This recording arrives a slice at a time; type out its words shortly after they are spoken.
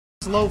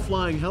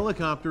Low-flying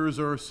helicopters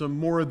are some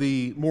more of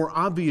the more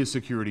obvious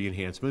security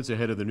enhancements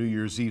ahead of the New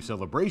Year's Eve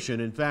celebration.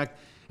 In fact,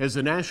 as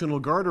the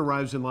National Guard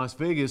arrives in Las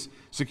Vegas,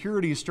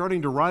 security is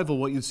starting to rival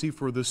what you'd see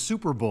for the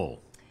Super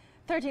Bowl.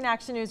 13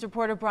 Action News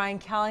reporter Brian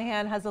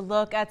Callahan has a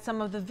look at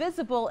some of the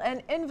visible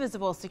and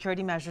invisible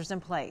security measures in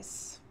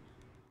place.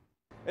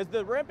 As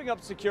they're ramping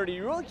up security,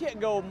 you really can't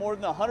go more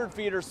than 100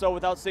 feet or so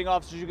without seeing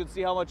officers. You can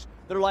see how much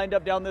they're lined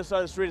up down this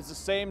side of the street. It's the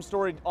same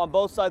story on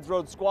both sides of the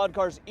road. Squad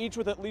cars, each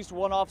with at least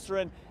one officer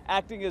in,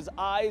 acting as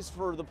eyes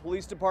for the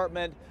police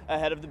department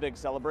ahead of the big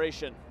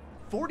celebration.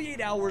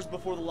 48 hours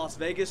before the Las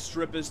Vegas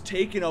Strip is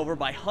taken over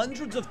by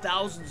hundreds of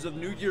thousands of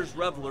New Year's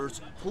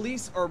revelers,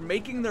 police are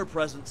making their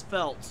presence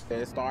felt.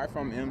 It started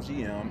from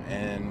MGM,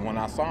 and when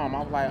I saw him, I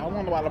was like, I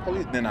wonder why the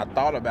police. Then I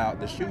thought about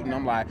the shooting.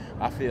 I'm like,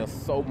 I feel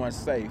so much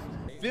safe.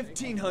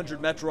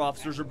 1,500 Metro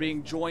officers are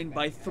being joined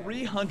by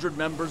 300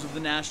 members of the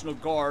National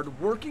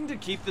Guard working to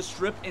keep the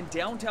Strip in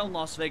downtown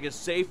Las Vegas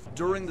safe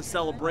during the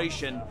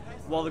celebration.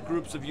 While the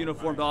groups of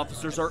uniformed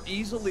officers are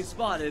easily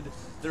spotted,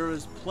 there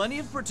is plenty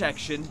of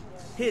protection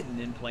hidden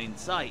in plain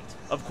sight.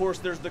 Of course,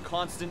 there's the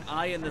constant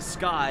eye in the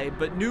sky,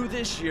 but new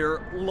this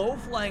year,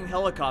 low-flying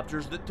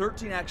helicopters that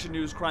 13 Action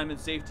News crime and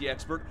safety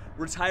expert,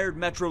 retired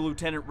Metro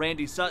Lieutenant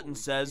Randy Sutton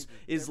says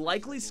is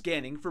likely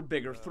scanning for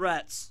bigger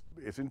threats.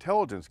 It's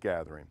intelligence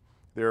gathering.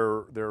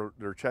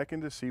 They're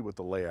checking to see what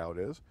the layout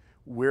is,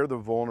 where the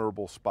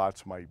vulnerable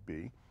spots might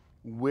be,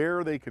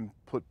 where they can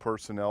put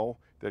personnel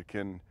that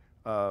can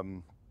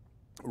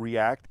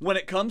react. When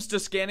it comes to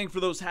scanning for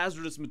those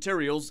hazardous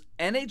materials,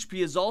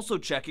 NHP is also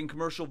checking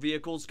commercial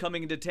vehicles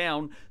coming into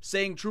town,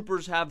 saying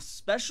troopers have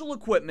special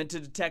equipment to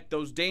detect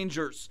those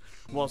dangers.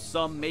 While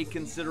some may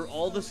consider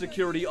all the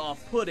security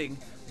off-putting,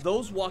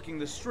 those walking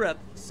the Strip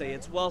say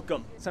it's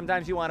welcome.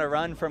 Sometimes you want to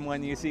run from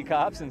when you see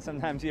cops, and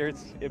sometimes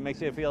it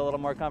makes you feel a little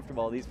more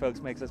comfortable. These folks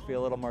makes us feel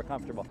a little more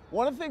comfortable.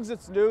 One of the things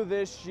that's new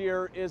this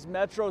year is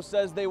Metro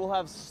says they will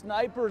have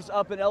snipers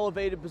up in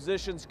elevated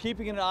positions,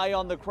 keeping an eye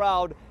on the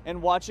crowd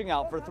and watching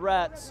out for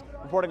threats.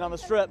 Reporting on the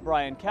Strip,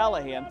 Brian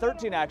Callahan,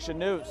 13 Action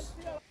News.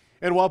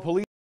 And while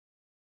police